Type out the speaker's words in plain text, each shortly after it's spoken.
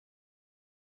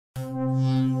I'm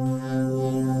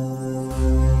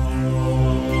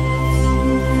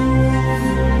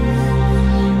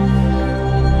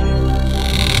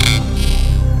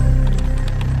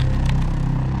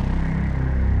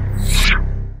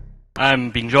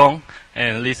Biing Jong,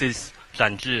 and this is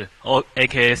Chieh,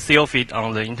 aka Sealfit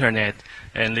on the internet,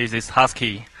 and this is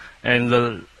Husky. And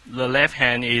the left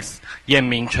hand is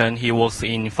Chun. He works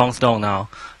in Fangstone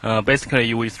now.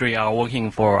 Basically, we three are working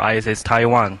for ISS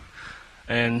Taiwan.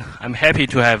 And I'm happy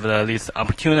to have this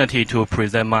opportunity to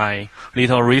present my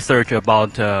little research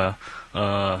about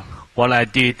what I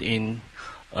did in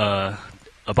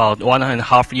about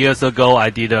 1.5 years ago.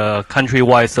 I did a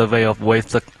countrywide survey of web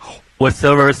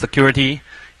server security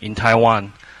in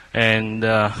Taiwan, and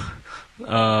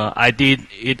I did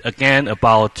it again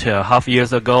about half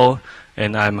years ago,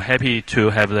 and I'm happy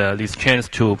to have this chance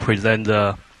to present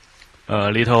the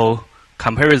little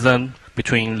comparison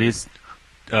between these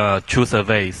two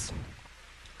surveys.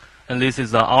 And this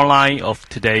is the outline of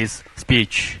today's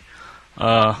speech.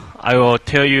 I will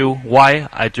tell you why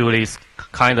I do this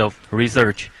kind of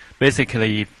research,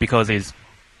 basically because it's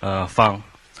fun.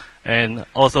 And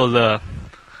also the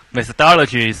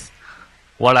methodologies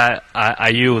what I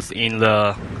use in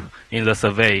the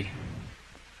survey,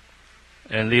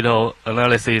 and little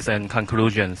analysis and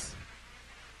conclusions.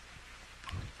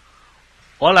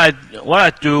 What I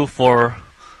do for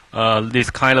this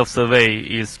kind of survey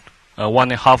is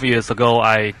 1.5 years ago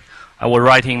I was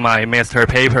writing my master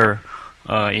paper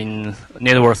in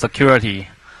network security,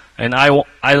 and I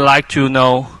like to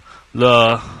know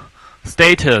the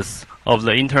status of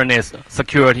the internet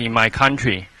security in my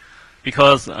country,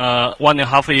 because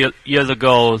 1.5 years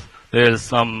ago there's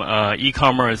some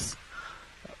e-commerce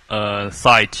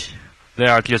site, they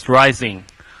are just rising,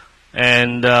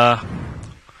 and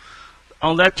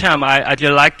on that time I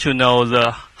just like to know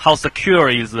how secure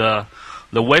is the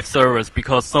web servers,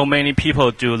 because so many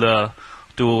people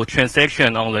do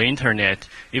transaction on the internet.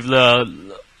 If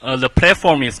the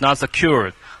platform is not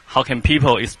secured, how can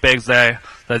people expect that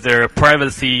their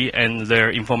privacy and their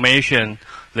information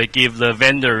they give the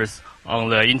vendors on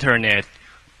the internet,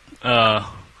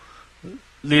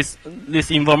 this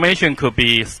information could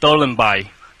be stolen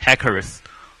by hackers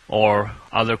or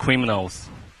other criminals.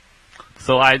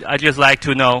 So I just like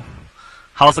to know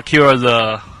how secure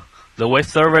the web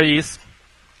server is.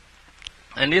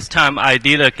 And this time I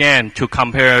did again to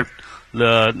compare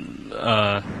the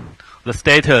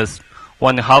status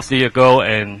 1.5 years ago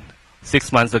and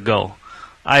 6 months ago.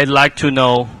 I'd like to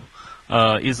know,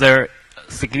 is there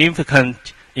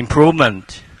significant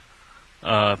improvement,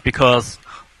 because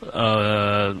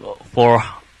for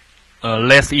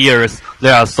last years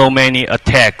there are so many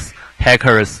attacks,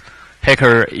 hacker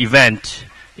event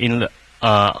in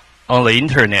on the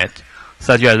internet,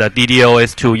 such as the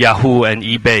DDoS to Yahoo and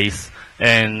eBay,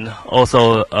 and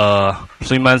also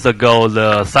 3 months ago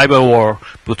the cyber war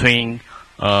between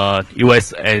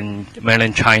US and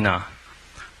mainland China.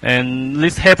 And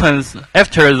this happens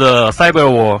after the cyber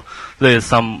war. There is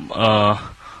some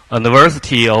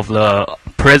adversity of the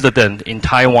president in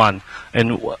Taiwan,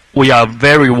 and we are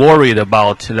very worried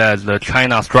about that the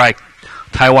China strike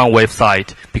Taiwan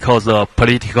website because of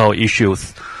political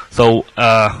issues. So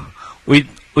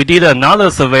we did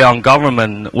another survey on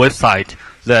government website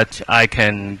that I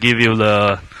can give you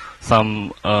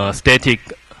some static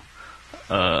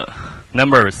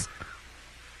numbers.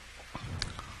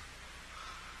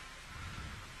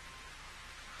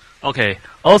 Okay.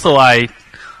 Also,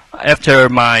 after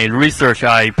my research,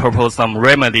 I proposed some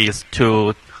remedies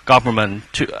to government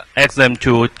to ask them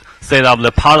to set up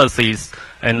the policies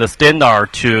and the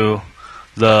standard to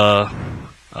the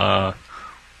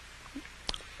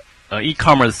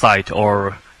e-commerce site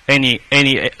or any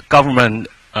government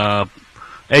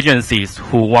agencies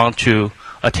who want to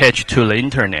attach to the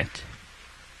internet.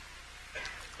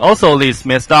 Also, this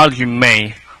methodology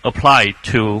may apply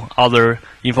to other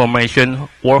information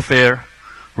warfare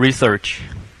research.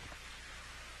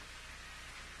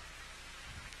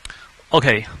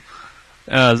 Okay,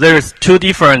 there's two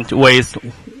different ways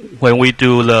when we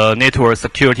do the network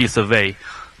security survey.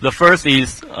 The first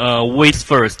is waste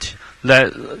first.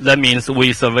 That means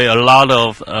we survey a lot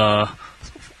of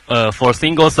for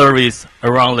single service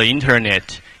around the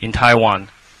internet in Taiwan.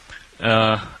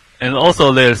 And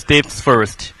also there's depth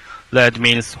first. That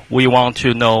means we want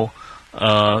to know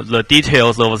the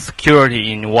details of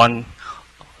security in one,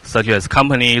 such as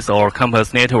companies or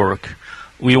campus network.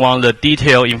 We want the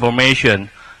detailed information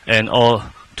and all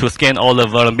to scan all the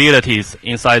vulnerabilities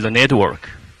inside the network.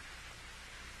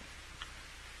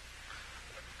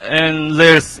 And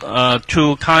there's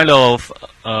two kind of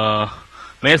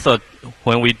method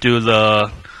when we do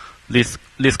the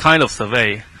this kind of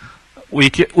survey. We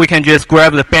can just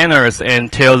grab the banners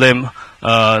and tell them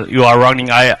you are running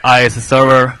IIS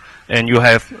server and you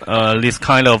have this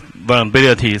kind of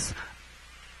vulnerabilities.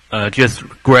 Just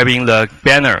grabbing the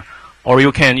banner, or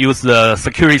you can use the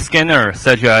security scanner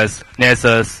such as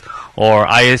Nessus or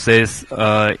ISS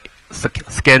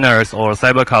scanners or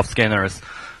CyberCop scanners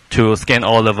to scan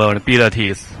all the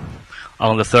vulnerabilities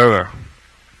on the server.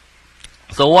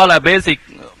 So what I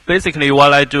basically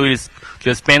what I do is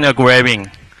just banner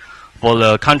grabbing for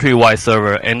the countrywide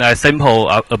server, and I sample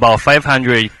about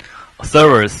 500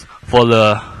 servers for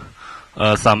the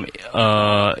some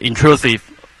intrusive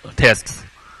tests.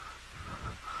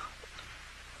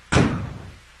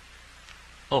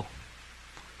 Oh,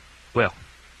 well.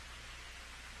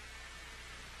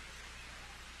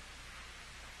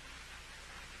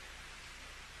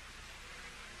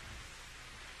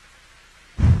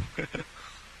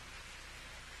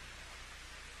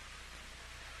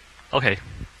 Okay,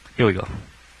 here we go.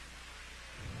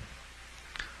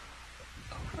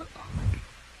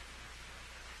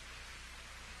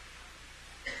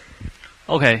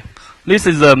 Okay, this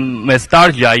is the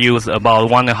methodology I used about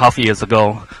 1.5 years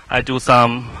ago. I do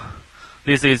some,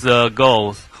 this is the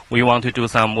goals. We want to do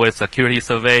some web security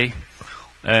survey,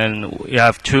 and we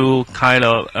have two kind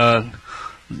of,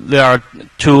 there are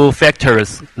two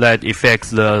factors that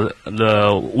affects the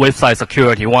website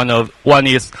security. One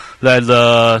is that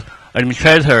the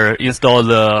administrator install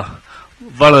the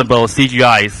vulnerable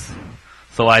CGIs.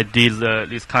 So I did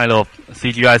this kind of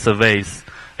CGI surveys.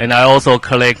 And I also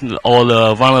collect all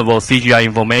the vulnerable CGI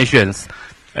informations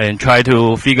and try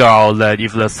to figure out that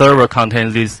if the server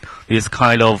contains this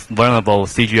kind of vulnerable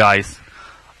CGIs.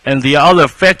 And the other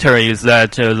factor is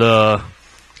that the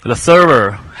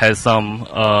server has some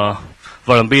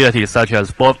vulnerabilities such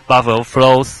as buffer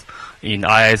overflows in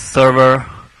IIS server,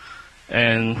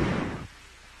 and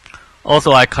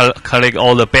also I collect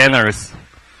all the banners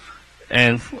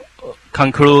and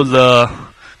conclude the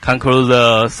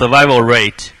survival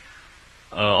rate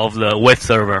of the web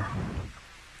server.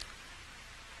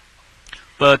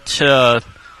 But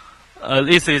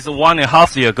this is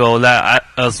 1.5 years ago that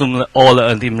I assume that all the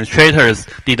administrators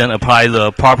didn't apply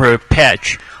the proper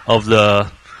patch of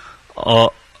the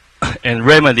and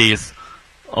remedies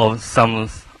of some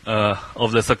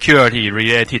of the security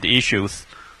related issues.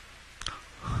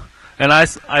 And I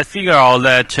figure out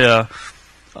that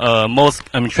most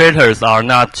administrators are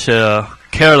not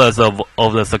careless of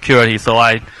the security. So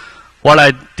what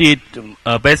I did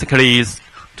basically is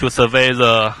to survey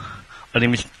the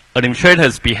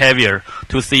administrators' behavior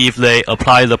to see if they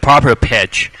apply the proper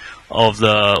patch of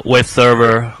the web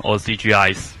server or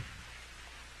CGIs.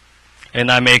 And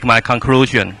I make my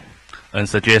conclusion and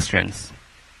suggestions.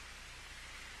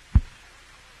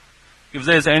 If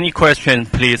there's any question,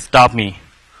 please stop me.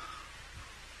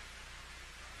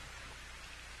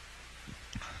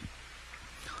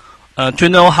 To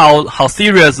know how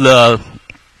serious the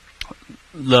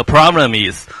problem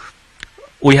is,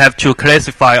 we have to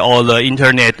classify all the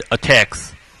internet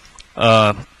attacks.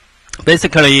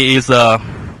 Basically, it's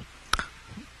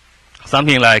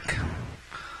something like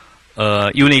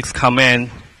Unix command,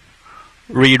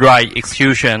 read, write,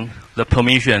 execution, the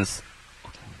permissions,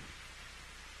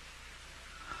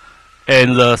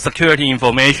 and the security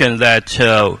information that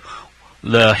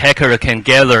the hacker can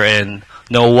gather and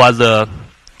know what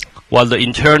the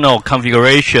internal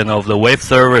configuration of the web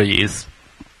server is.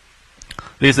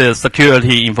 This is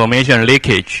security information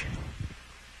leakage.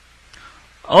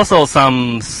 Also,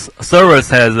 some servers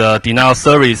has denial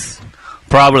service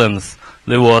problems.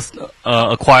 They was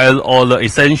acquired all the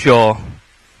essential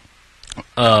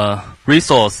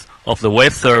resource of the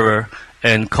web server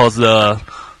and cause the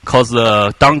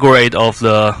downgrade of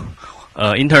the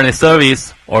internet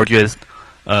service or just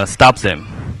stop them.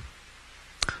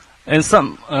 And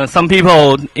some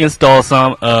people install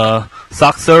some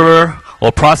SOC server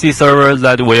or proxy server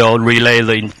that will relay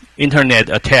the internet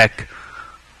attack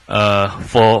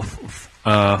from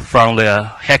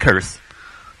the hackers,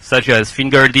 such as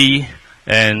FingerD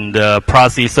and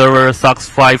proxy server, SOC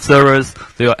 5 servers.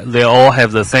 They all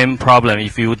have the same problem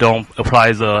if you don't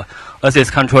apply the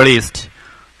access control list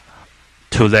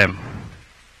to them.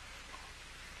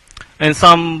 And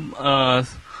some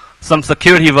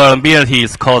security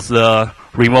vulnerabilities cause the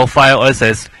remote file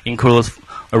access, includes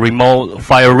a remote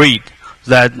file read,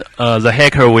 that the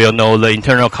hacker will know the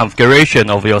internal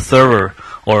configuration of your server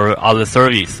or other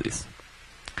services.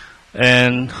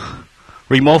 And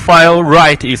remote file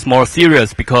write is more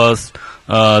serious because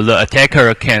the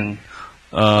attacker can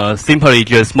simply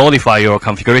just modify your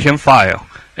configuration file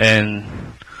and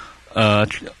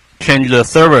change the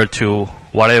server to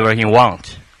whatever he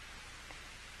wants.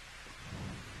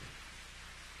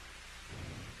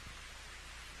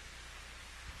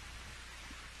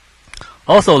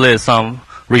 Also, there's some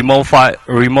remote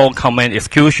command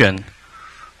execution.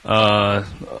 Everybody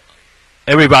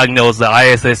knows the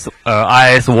IS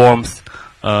worms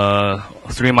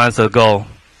 3 months ago.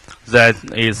 That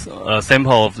is a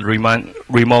sample of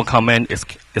remote command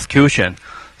execution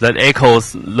that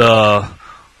echoes the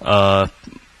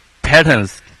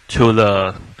patterns to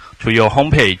your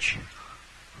homepage.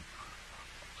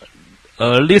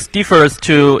 This differs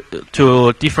to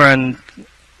different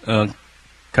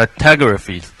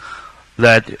categories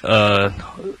that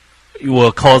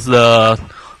will cause the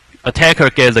attacker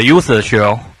get the user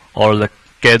shell or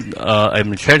get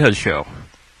administrator shell.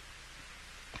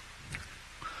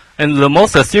 And the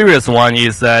most serious one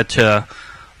is that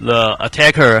the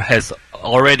attacker has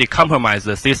already compromised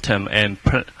the system and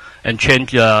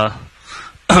change sorry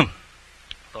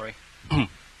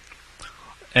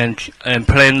and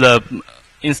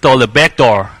install the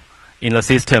backdoor in the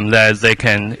system that they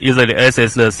can easily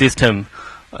access the system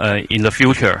in the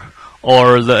future,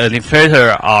 or the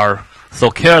administrator are so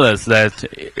careless that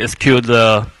execute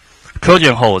the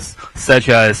Trojan horse, such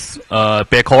as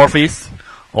back office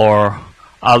or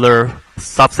other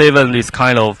sub-7 this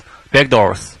kind of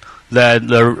backdoors, that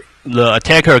the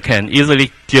attacker can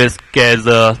easily just get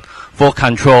the full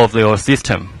control of your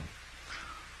system.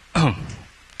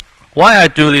 Why I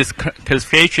do this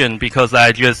classification? Because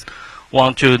I just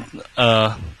want to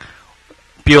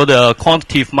build a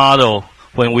quantitative model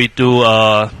when we do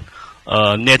a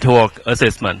network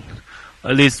assessment.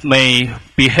 This may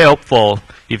be helpful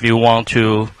if you want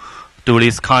to do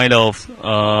this kind of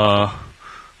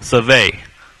survey.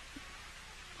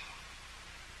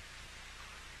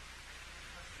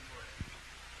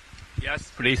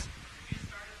 Yes, please.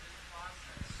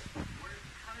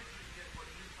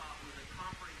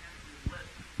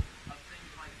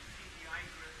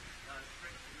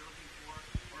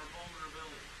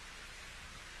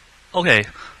 Okay,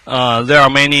 there are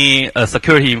many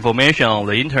security information on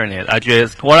the internet.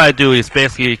 What I do is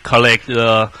basically collect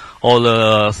all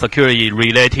the security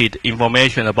related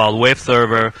information about web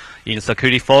server in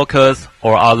security focus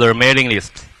or other mailing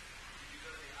lists.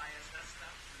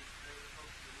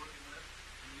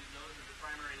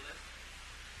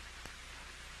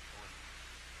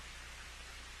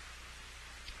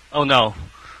 Oh no.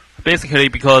 Basically,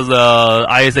 because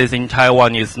ISS in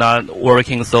Taiwan is not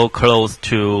working so close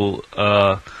to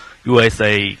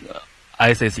USA,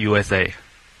 ISS USA.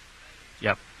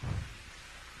 Yep.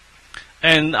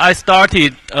 And I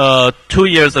started 2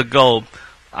 years ago.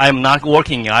 I'm not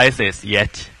working in ISS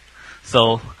yet.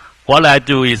 So what I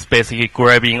do is basically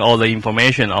grabbing all the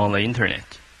information on the internet.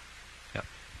 Yep.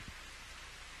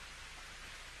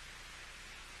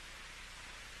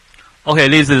 Okay,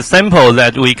 this is a sample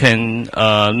that we can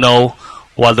know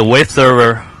what the web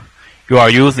server you are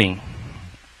using.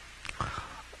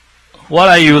 What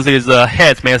I use is a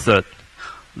head method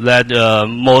that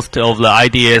most of the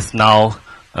IDS now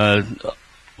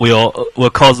will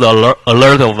cause the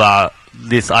alert of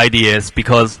this IDS,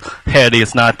 because head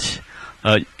is not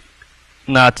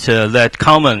that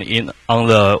common on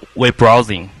the web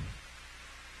browsing.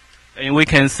 And we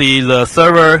can see the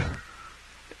server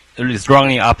is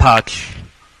running Apache,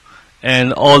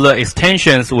 and all the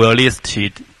extensions were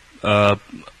listed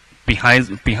behind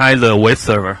the web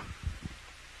server.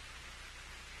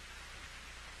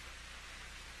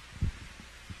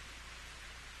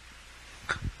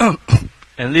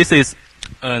 And this is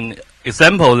an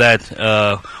example that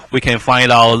we can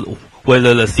find out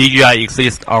whether the CGI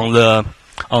exists on the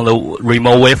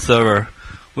remote web server.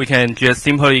 We can just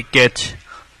simply get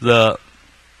the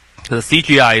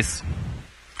CGIs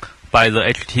by the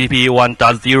HTTP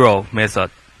 1.0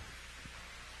 method.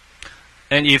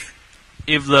 And if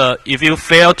you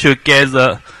fail to get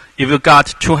if you got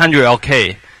 200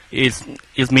 OK,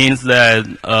 it means that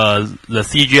the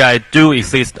CGI do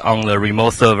exist on the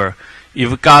remote server. If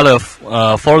you got a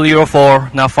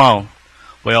 404 not found,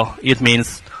 well, it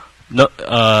means no,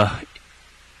 the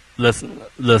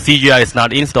CGI is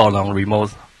not installed on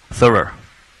remote server.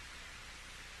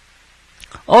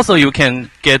 Also, you can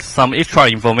get some extra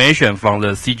information from the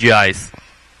CGIs,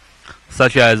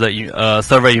 such as the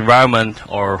server environment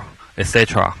or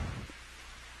etc.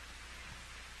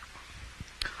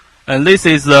 And this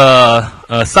is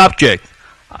the subject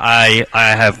I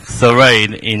have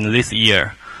surveyed in this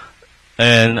year.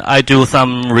 And I do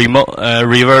some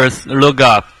reverse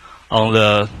lookup on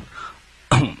the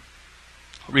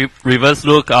reverse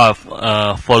lookup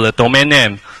for the domain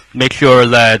name. Make sure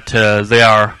that they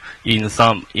are in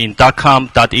 .com,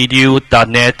 .edu,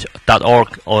 .net,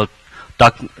 .org, or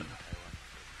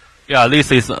yeah.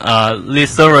 These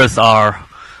servers are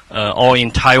all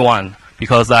in Taiwan,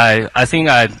 because I think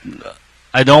I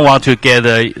don't want to get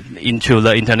into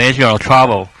the international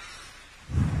travel.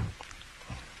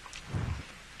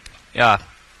 Yeah.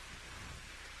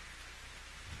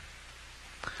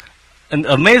 And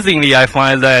amazingly, I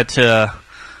find that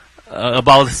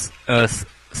about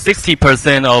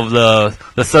 60% of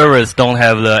the servers don't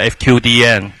have the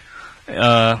FQDN.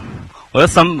 Well,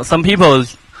 some people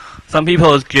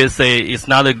just say it's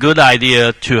not a good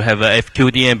idea to have a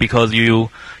FQDN because you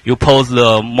pose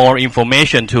more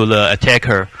information to the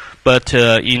attacker. But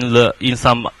in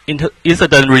some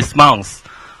incident response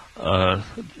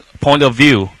point of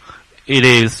view, it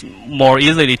is more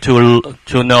easily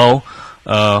to know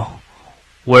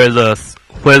who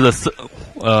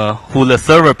the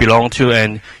server belongs to,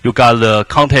 and you got the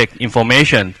contact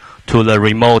information to the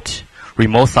remote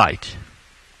site.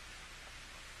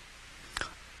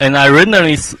 And I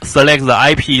randomly select the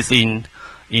IPs in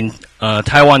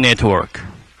Taiwan network.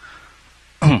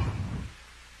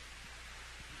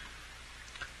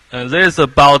 And there's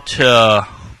about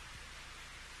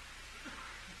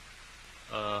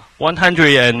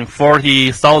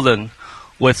 140,000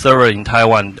 web server in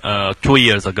Taiwan 2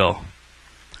 years ago,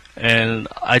 and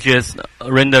I just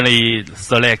randomly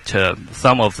select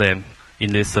some of them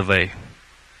in this survey.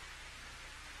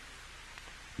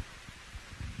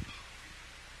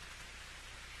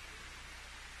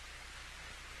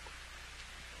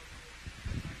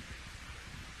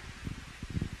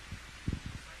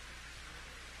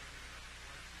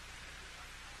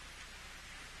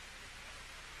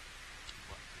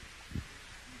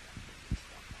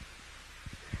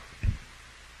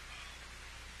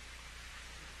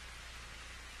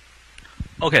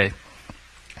 Okay,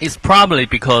 it's probably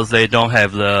because they don't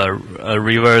have the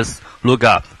reverse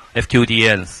lookup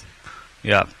FQDNs.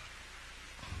 Yeah,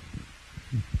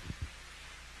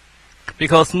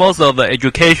 because most of the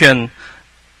education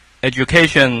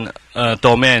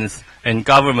domains and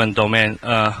government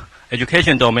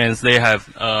education domains, they have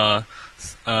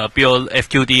built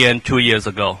FQDN 2 years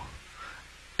ago,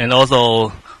 and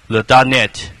also the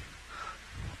 .net.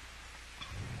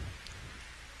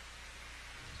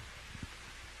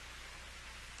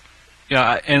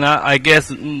 Yeah, and I guess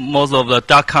most of the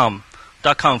 .com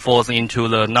falls into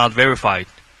the not verified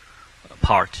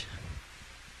part.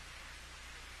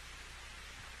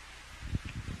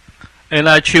 And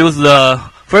I choose these 4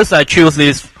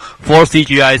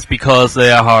 CGIs because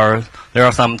there are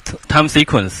some time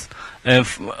sequence. And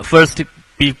first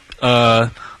I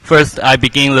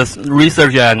begin the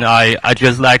research, and I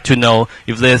just like to know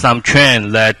if there's some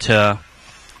trend that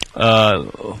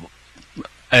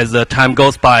as the time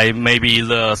goes by, maybe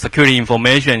the security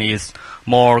information is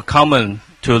more common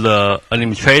to the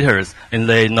administrators, and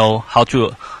they know how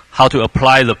to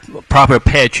apply the proper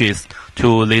patches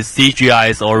to these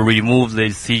CGIs or remove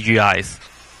these CGIs.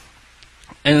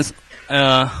 And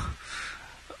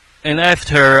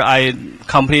after I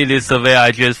complete this survey,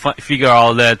 I just figure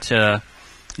out that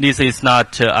this is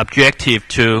not objective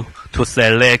to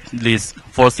select these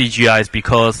 4 CGIs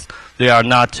because they are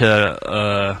not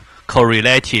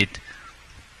correlated,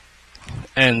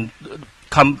 and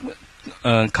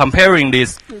comparing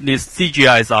these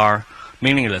CGIs are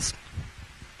meaningless.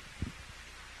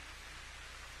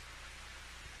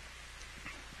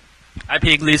 I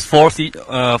picked these 4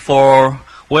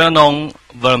 well-known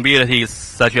vulnerabilities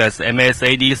such as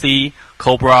MSADC,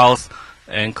 co-browse,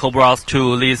 and co-browse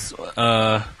 2. These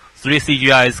 3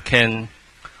 CGIs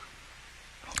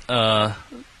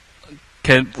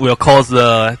will cause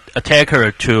the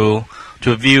attacker to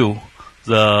view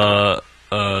the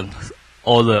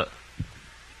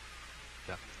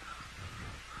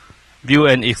view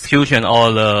and execution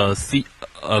all the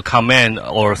command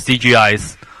or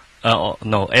CGIs,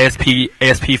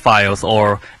 ASP files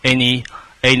or any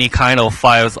kind of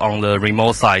files on the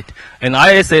remote site. And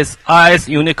IS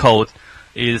Unicode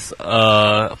is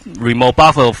a remote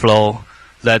buffer flow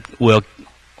that will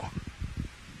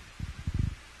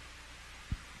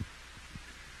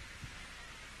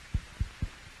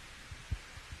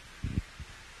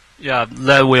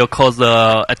cause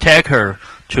the attacker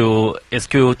to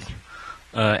execute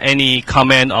any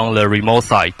command on the remote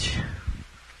site.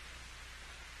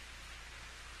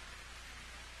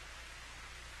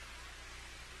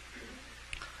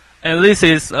 And this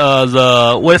is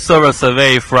the web server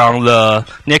survey from the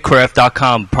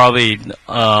netcraft.com. Probably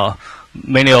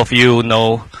many of you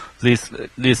know this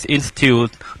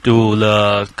institute do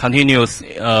the continuous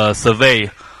survey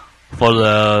for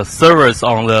the servers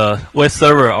on the web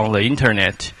server on the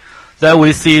internet. that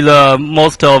we see the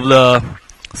most of the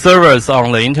servers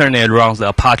on the internet runs the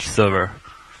Apache server.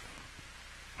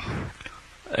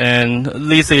 And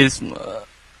this is,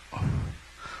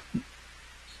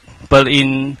 but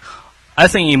I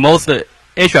think in most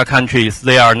Asia countries,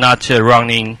 they are not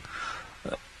running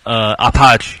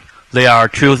Apache. They are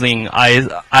choosing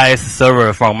IS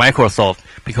server from Microsoft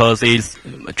because it's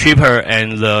cheaper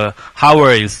and the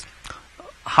hardware is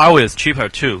cheaper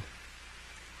too.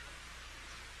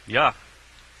 Yeah.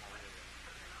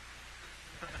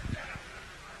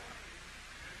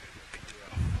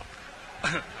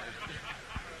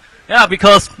 Yeah,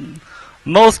 because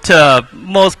most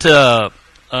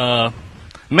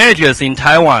managers in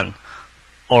Taiwan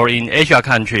or in Asia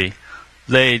country,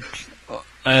 they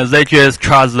just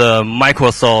trust the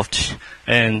Microsoft.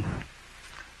 And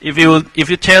if you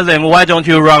tell them why don't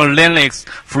you run Linux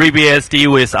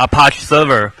FreeBSD with Apache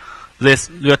server,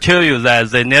 they'll tell you that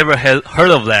they never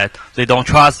heard of that. They don't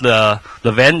trust the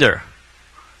vendor.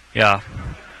 Yeah,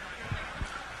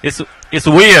 it's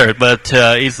weird, but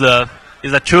it's the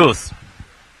truth.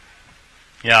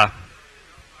 Yeah.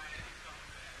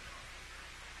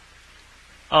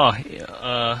 Oh,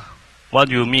 what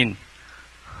do you mean?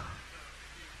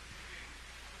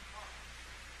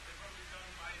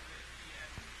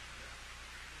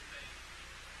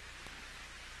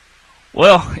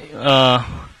 Well,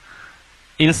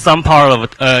 in some part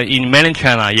of in mainland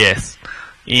China, yes.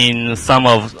 In some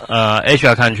of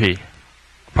Asia country,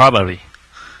 probably.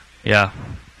 Yeah.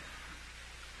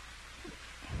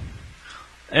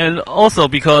 And also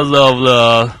because of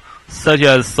the such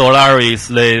as Solaris,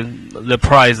 the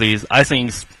price is, I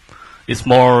think it's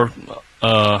more.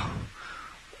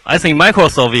 I think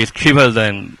Microsoft is cheaper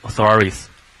than Solaris.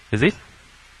 Is it?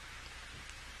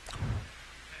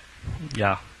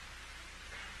 Yeah.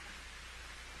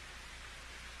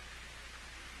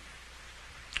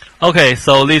 Okay,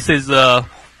 so this is a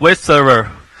web server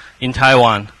in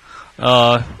Taiwan.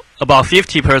 About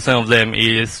 50% of them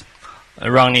is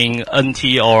running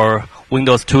NT or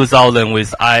Windows 2000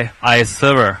 with IS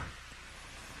server.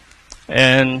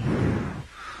 And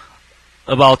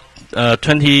about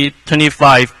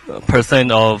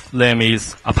 25% of them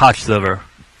is Apache server.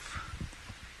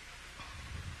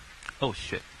 Oh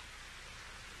shit.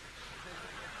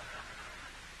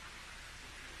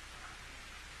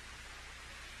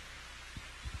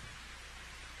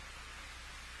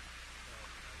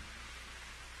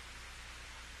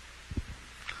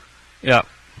 Yeah.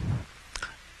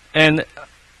 And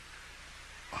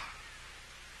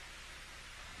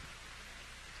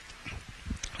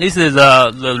this is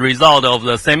the result of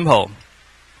the sample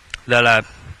that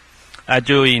I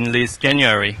do in this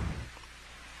January.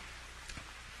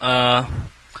 I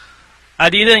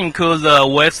didn't include the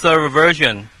web server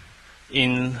version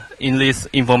in this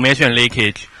information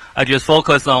leakage. I just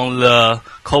focus on the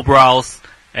co-browse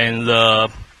and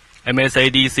the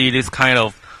MSADC, this kind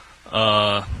of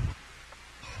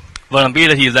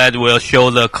vulnerability that will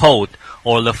show the code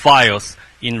or the files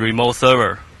in remote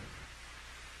server.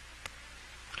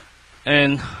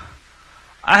 And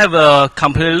I have a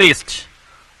complete list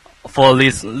for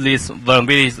these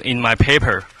vulnerabilities in my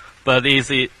paper, but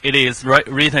it is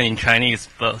written in Chinese,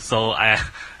 so I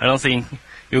don't think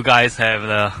you guys have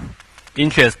the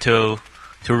interest to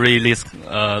read these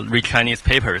read Chinese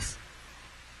papers.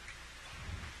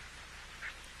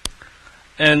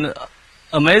 And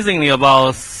amazingly,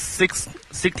 about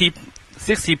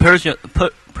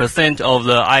 60% of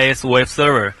the IS web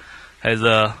server has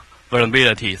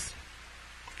vulnerabilities.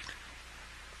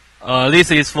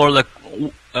 This is for the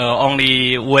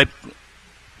only web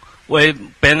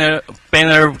banner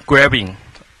grabbing.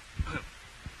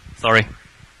 Sorry,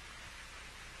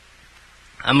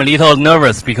 I'm a little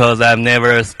nervous because I've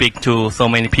never speak to so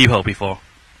many people before.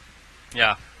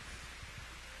 Yeah.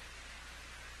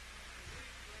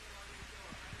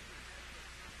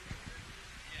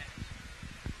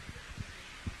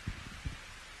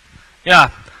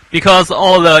 Yeah, because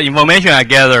all the information I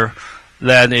gather,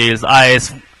 that is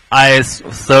IS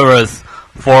servers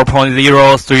 4.0,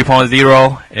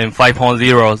 3.0, and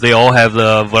 5.0, they all have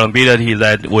the vulnerability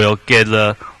that will get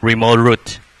the remote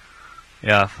root.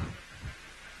 Yeah.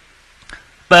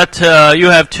 But you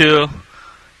have to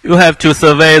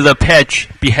survey the patch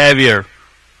behavior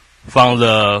from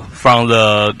the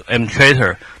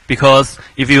administrator, because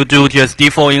if you do just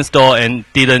default install and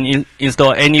didn't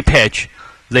install any patch,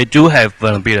 they do have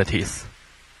vulnerabilities.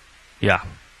 Yeah.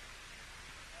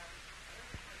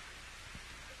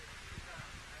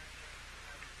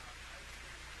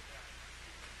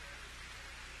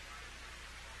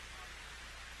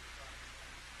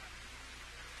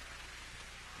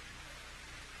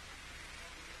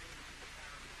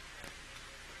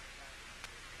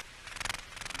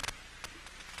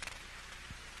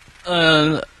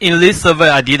 In this survey,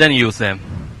 I didn't use them.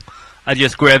 I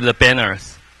just grabbed the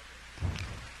banners.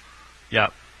 Yeah.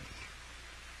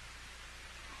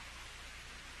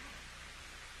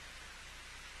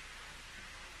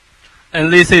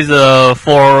 And this is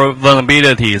for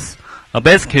vulnerabilities.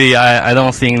 Basically, I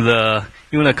don't think the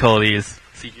Unicode is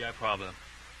CGI problem.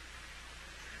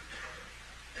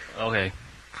 Okay.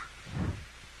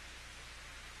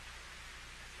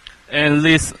 And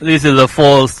this is the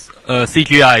four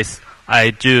CGIs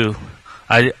I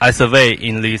survey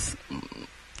in this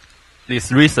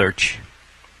research.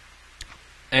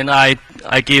 And I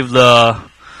give the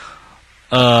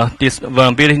this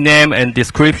vulnerability name and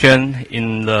description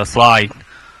in the slide,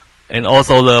 and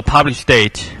also the published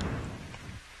date.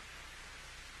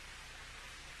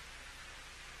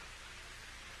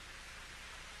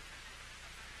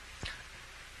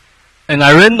 And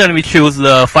I randomly choose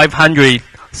the 500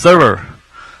 server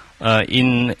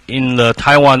in the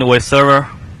Taiwan web server,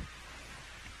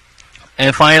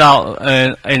 and find out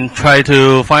and try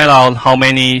to find out how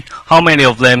many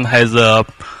of them has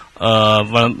vulnerable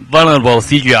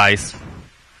CGIs.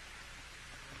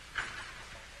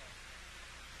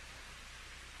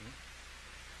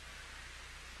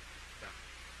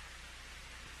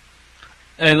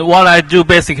 And what I do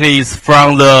basically is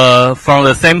from the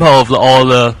sample of all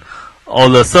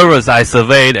the servers I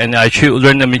surveyed, and I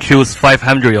randomly choose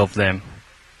 500 of them.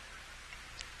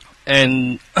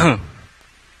 And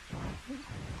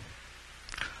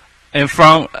and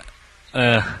from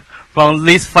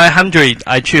these 500,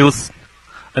 I choose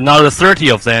another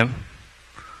 30 of them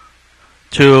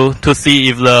to see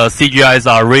if the CGIs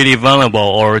are really vulnerable,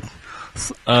 or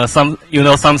some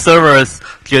servers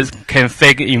just can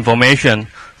fake information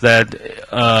that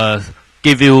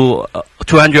give you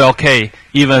 200 OK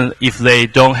even if they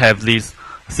don't have these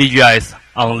CGIs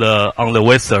on the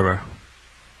web server.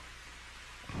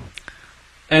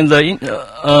 And the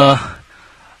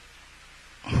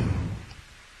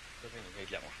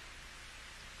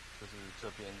这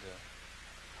边的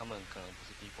他们可能不是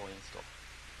default install，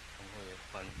 他们会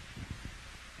翻。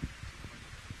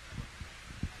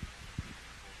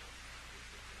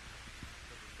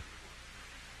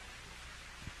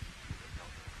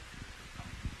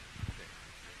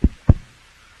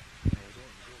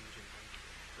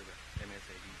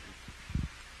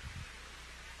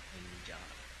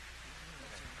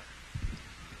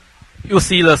You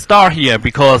see the star here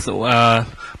because some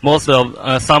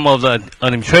of the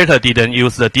administrator didn't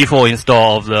use the default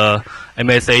install of the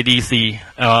MSADC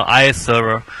IS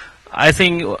server. I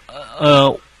think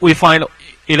we find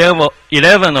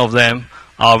 11 of them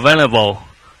are vulnerable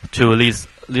to this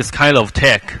kind of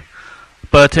tech.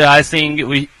 But I think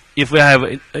if we have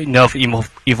enough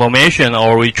information,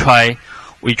 or we try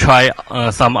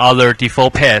some other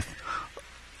default path,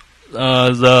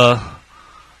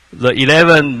 the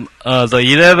 11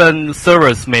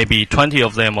 servers, maybe 20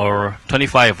 of them or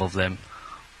 25 of them.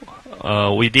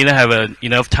 We didn't have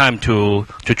enough time to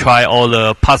try all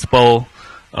the possible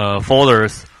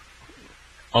folders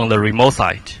on the remote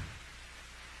site.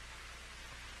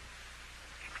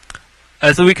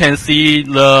 As we can see,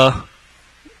 the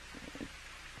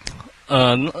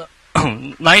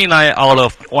 99 out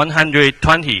of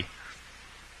 120.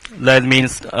 That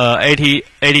means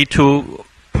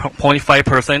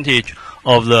 82.5%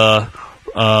 of the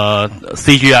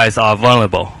CGIs are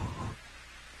vulnerable.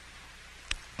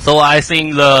 So I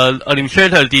think the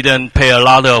administrator didn't pay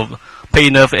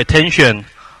enough attention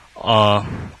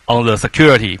on the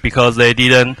security, because they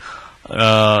didn't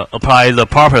apply the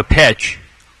proper patch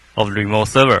of the remote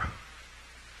server.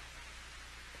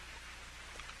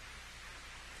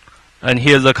 And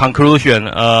here's the conclusion.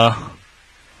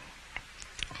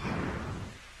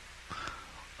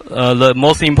 The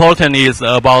most important is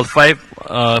about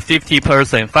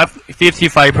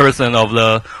 55% of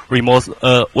the remote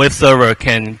web server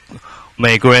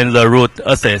may grant the root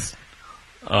access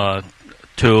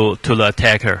to the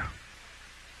attacker.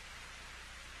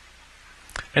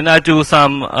 And I do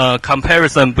some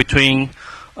comparison between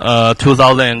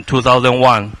 2000 and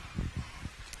 2001,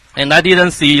 and I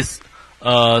didn't see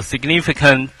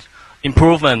significant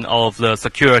improvement of the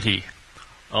security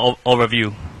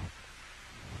overview.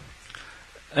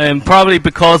 And probably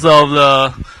because of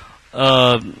the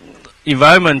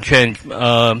environment change.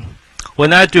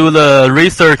 When I do the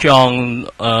research on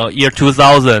year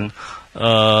 2000,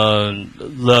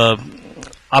 the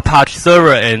Apache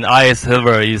server and IS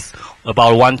server is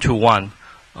about 1-to-1.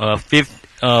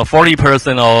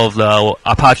 40% of the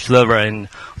Apache server and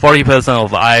 40%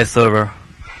 of IS server.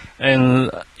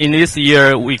 And in this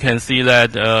year, we can see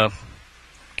that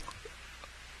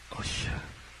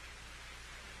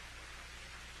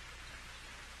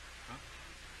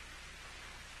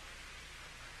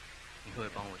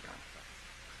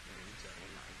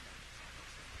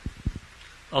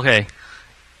Okay.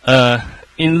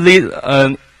 In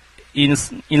the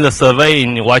survey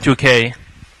in Y2K,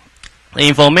 the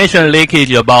information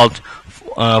leakage about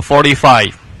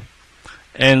 45,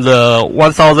 and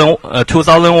the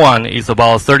 2001 is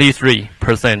about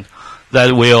 33%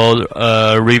 that will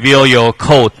reveal your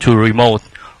code to remote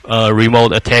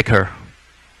attacker.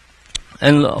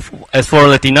 And as for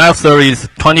the denial service,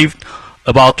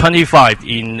 about 25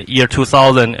 in year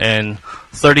 2000 and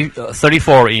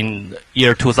 34 in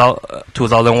year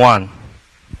 2001.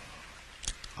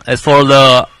 As for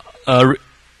the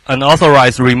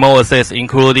unauthorized remote access,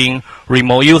 including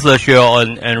remote user share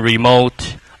and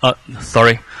remote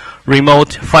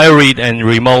file read and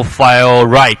remote file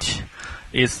write,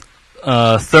 is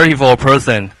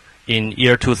 34% in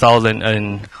year 2000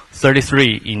 and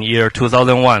 33 in year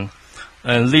 2001.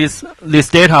 And these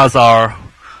data are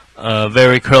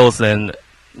very close and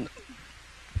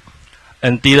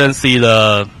didn't see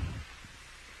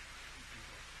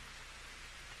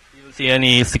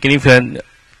any significant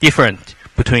difference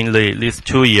between these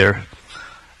 2 years.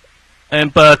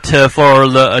 But for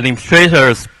the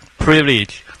administrator's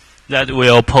privilege, that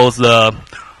will pose the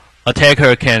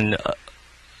attacker can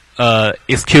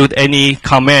execute any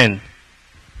command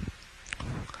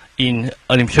in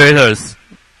administrator's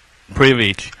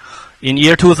privilege. In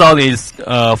year 2000 is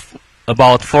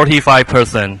about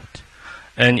 45%,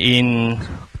 and in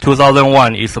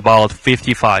 2001 is about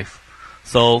 55.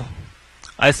 So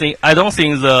I don't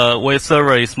think the web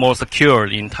server is more secure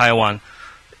in Taiwan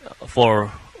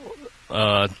for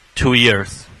 2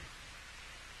 years.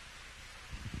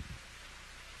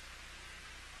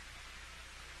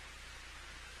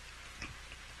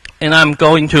 And I'm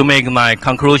going to make my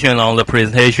conclusion on the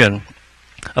presentation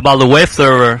about the web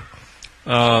server.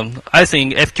 I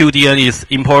think FQDN is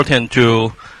important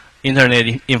to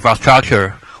internet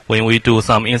infrastructure when we do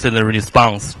some incident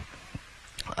response.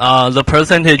 The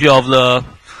percentage of the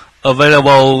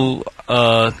available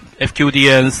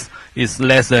FQDNs is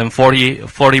less than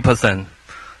 40%.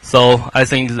 So I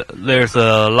think there's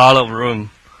a lot of room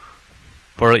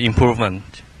for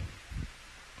improvement.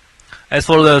 As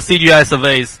for the CGI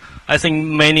surveys, I think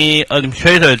many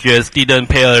administrators just didn't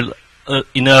pay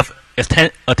enough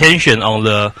attention on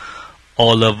the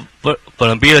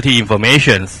vulnerability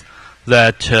informations,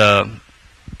 that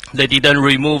they didn't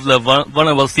remove the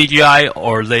vulnerable CGI,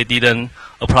 or they didn't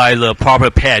apply the proper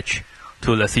patch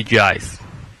to the CGIs.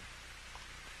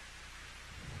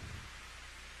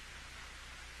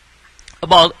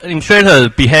 About administrator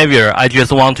behavior, I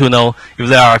just want to know if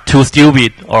they are too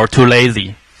stupid or too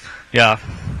lazy. Yeah.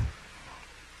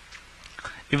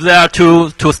 If they are too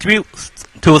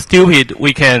stupid,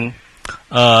 we can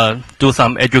do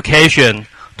some education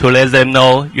to let them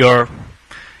know your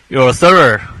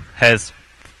server has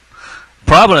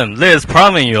problem. There's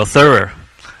problem in your server.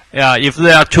 Yeah. If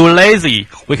they are too lazy,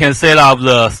 we can set up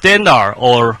the standard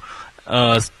or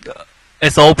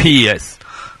SOPs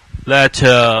that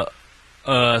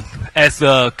ask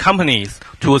companies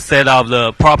to set up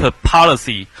the proper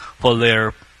policy for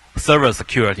their server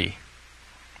security.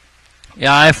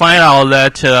 Yeah, I find out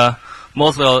that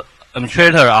most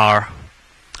administrators are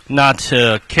not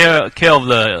care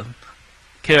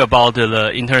about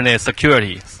the internet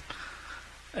security,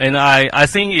 and I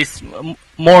think it's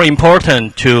more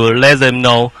important to let them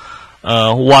know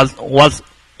what's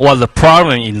the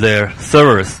problem in their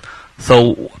servers.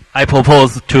 So I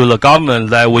propose to the government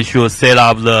that we should set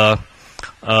up the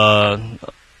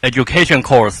education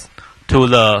course to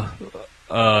the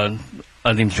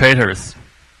administrators.